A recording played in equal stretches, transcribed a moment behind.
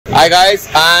Hi guys,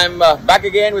 I'm back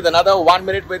again with another 1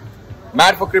 minute with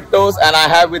Mad for Cryptos, and I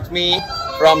have with me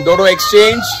from DODO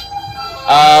Exchange.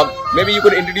 Maybe you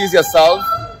could introduce yourself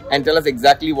and tell us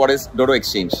exactly what is DODO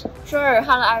Exchange. Sure.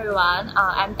 Hello everyone.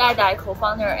 I'm Diane,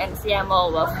 co-founder and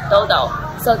CMO of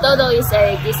DODO. So DODO is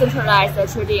a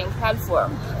decentralized trading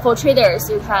platform. For traders,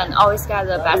 you can always get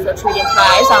the best trading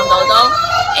price on DODO.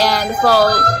 And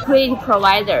for liquidity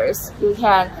providers, you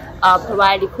can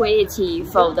provide liquidity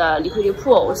for the liquidity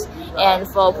pools. And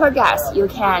for projects, you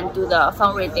can do the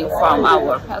fundraising from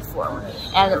our platform.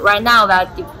 And right now, we are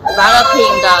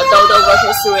developing the DODO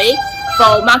version 3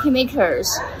 for market makers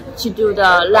to do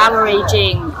the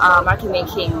leveraging market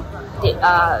making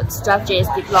strategies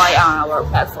deployed on our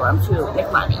platform to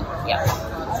make money. Yeah.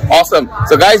 Awesome.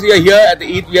 So guys, we are here at the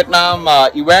Eat Vietnam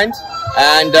event,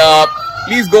 and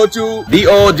please go to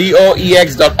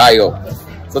DODOEX.io.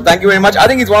 So thank you very much. I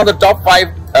think it's one of the top 5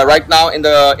 right now in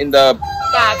the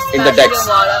DEX.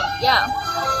 Yeah.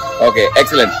 Okay,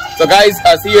 excellent. So guys,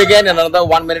 see you again in another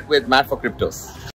 1 minute with Mad for Cryptos.